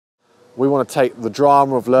We want to take the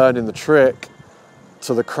drama of learning the trick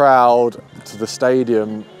to the crowd, to the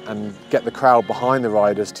stadium, and get the crowd behind the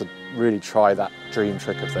riders to really try that dream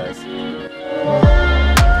trick of theirs.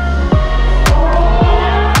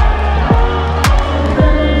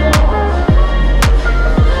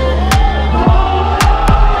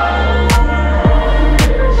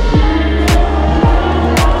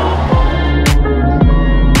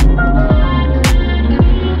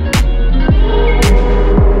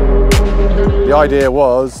 The idea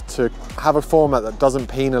was to have a format that doesn't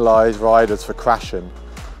penalise riders for crashing,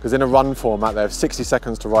 because in a run format they have 60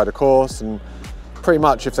 seconds to ride a course, and pretty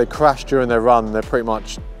much if they crash during their run they pretty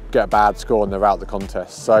much get a bad score and they're out the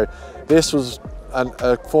contest. So this was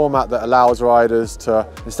a format that allows riders to,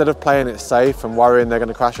 instead of playing it safe and worrying they're going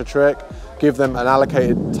to crash a trick, give them an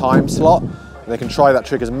allocated time slot and they can try that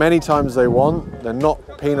trick as many times as they want. They're not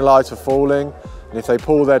penalised for falling, and if they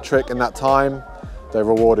pull their trick in that time, they're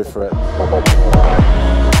rewarded for it.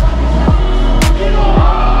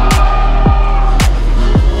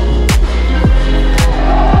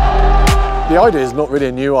 The idea is not really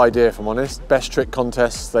a new idea, if I'm honest. Best trick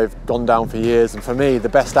contests, they've gone down for years, and for me, the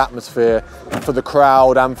best atmosphere for the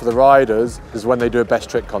crowd and for the riders is when they do a best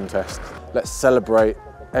trick contest. Let's celebrate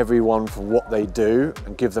everyone for what they do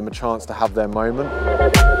and give them a chance to have their moment.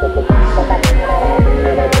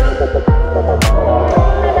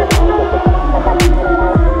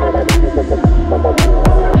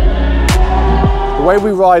 The way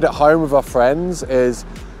we ride at home with our friends is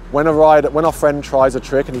when our friend tries a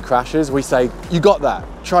trick and he crashes, we say, "You got that,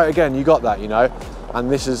 try it again, you got that," you know?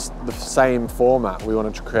 And this is the same format we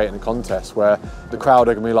want to create in a contest where the crowd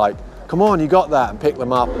are going to be like, "Come on, you got that," and pick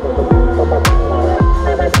them up.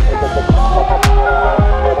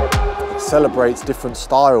 It celebrates different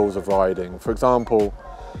styles of riding. For example,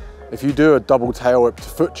 if you do a double tail whip to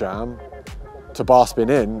foot jam to bar spin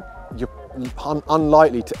in, you're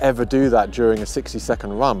unlikely to ever do that during a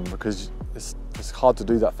 60-second run because it's hard to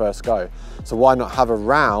do that first go. So why not have a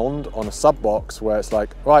round on a sub box where it's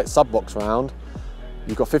like, right, sub box round,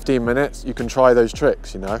 you've got 15 minutes, you can try those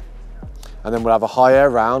tricks, you know? And then we'll have a high air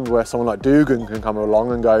round where someone like Dugan can come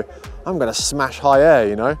along and go, "I'm gonna smash high air,"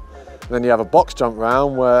 you know? And then you have a box jump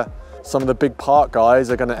round where some of the big park guys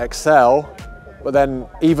are gonna excel, but then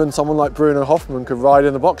even someone like Bruno Hoffman could ride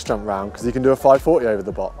in the box jump round because he can do a 540 over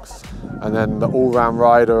the box. And then the all-round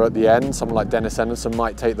rider at the end, someone like Dennis Henderson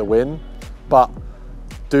might take the win, but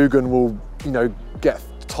Dugan will, you know, get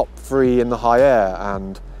top 3 in the high air,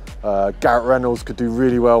 and Garrett Reynolds could do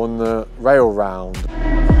really well in the rail round.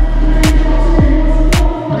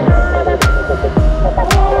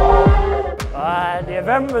 The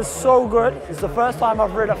event was so good. It's the first time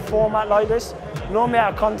I've ridden a format like this. Normally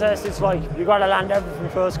at a contest, it's like you gotta land everything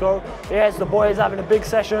first go. Yeah, it's the boys having a big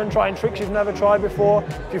session, trying tricks you've never tried before.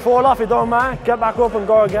 If you fall off, it don't matter. Get back up and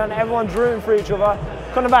go again. Everyone's rooting for each other.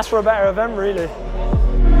 Couldn't have asked for a better event, really.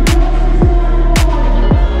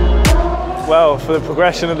 Well, for the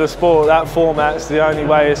progression of the sport, that format's the only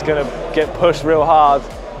way it's going to get pushed real hard.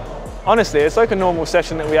 Honestly, it's like a normal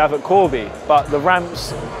session that we have at Corby, but the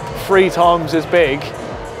ramp's 3 times as big,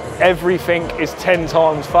 everything is 10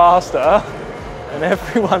 times faster, and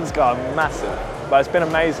everyone's got massive. But it's been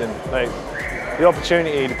amazing. Like, the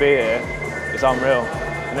opportunity to be here is unreal.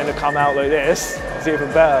 And then to come out like this, it's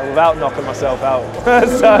even better without knocking myself out.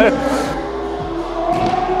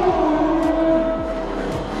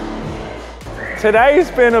 Today's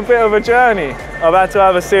been a bit of a journey. I've had to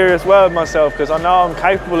have a serious word with myself because I know I'm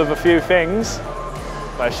capable of a few things,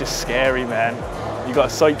 but it's just scary, man. You got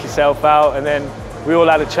to psych yourself out, and then we all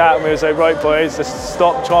had a chat and we was like, right boys, let's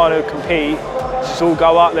stop trying to compete, just all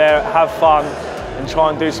go up there, have fun, and try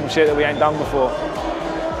and do some shit that we ain't done before.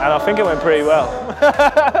 And I think it went pretty well.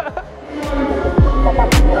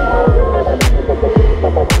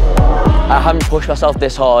 I haven't pushed myself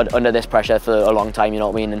this hard under this pressure for a long time, you know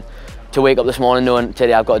what I mean? And to wake up this morning knowing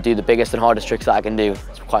today I've got to do the biggest and hardest tricks that I can do,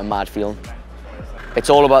 it's quite a mad feeling. It's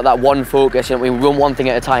all about that one focus, you know, we run one thing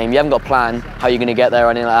at a time. You haven't got a plan how you're going to get there or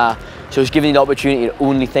anything like that. So it's giving you the opportunity to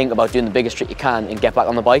only think about doing the biggest trick you can and get back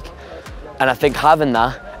on the bike. And I think having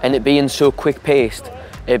that and it being so quick paced,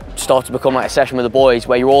 it starts to become like a session with the boys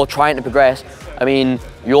where you're all trying to progress. I mean,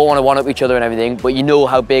 you all want to one-up each other and everything, but you know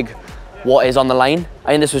how big what is on the line.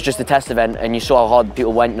 I think this was just a test event and you saw how hard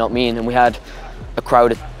people went, not me, and we had a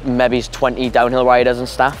crowd of maybe 20 downhill riders and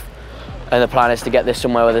staff. And the plan is to get this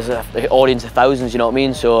somewhere where there's an audience of thousands, you know what I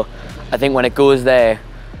mean? So I think when it goes there,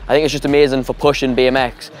 I think it's just amazing for pushing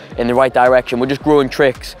BMX in the right direction. We're just growing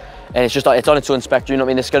tricks and it's just like, it's on its own spectrum, you know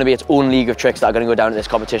what I mean? It's going to be its own league of tricks that are going to go down at this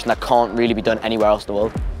competition that can't really be done anywhere else in the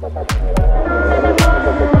world.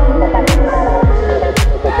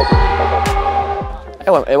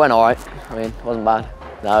 It went all right. I mean, it wasn't bad.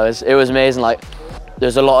 No, it was amazing. Like,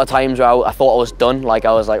 there's a lot of times where I thought I was done. Like,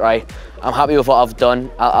 I was like, right, I'm happy with what I've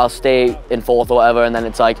done. I'll stay in fourth or whatever. And then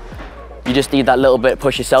it's like, you just need that little bit,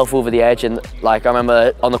 push yourself over the edge. And like, I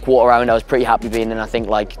remember on the quarter round, I was pretty happy being in, I think,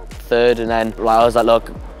 like third. And then like, I was like,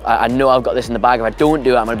 look, I know I've got this in the bag. If I don't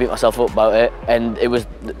do it, I'm gonna beat myself up about it. And it was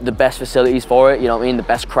the best facilities for it, you know what I mean? The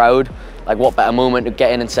best crowd. Like, what better moment to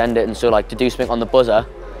get in and send it? And so like, to do something on the buzzer,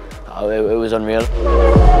 it was unreal.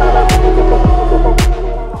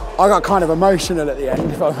 I got kind of emotional at the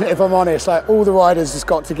end, if I'm honest. Like, all the riders just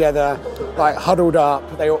got together, like huddled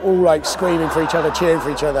up. They were all like screaming for each other, cheering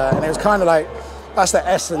for each other. And it was kind of like, that's the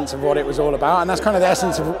essence of what it was all about. And that's kind of the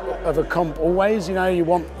essence of a comp always, you know, you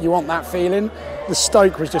want that feeling. The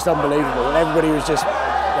stoke was just unbelievable. And everybody was just,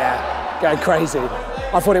 yeah, going crazy.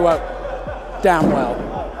 I thought it went damn well.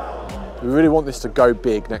 We really want this to go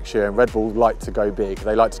big next year, and Red Bull like to go big.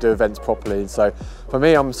 They like to do events properly. So for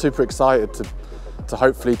me, I'm super excited to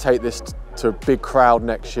hopefully take this to a big crowd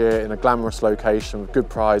next year in a glamorous location with good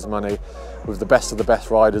prize money, with the best of the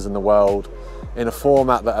best riders in the world, in a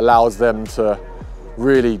format that allows them to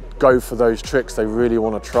really go for those tricks they really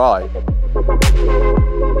want to try.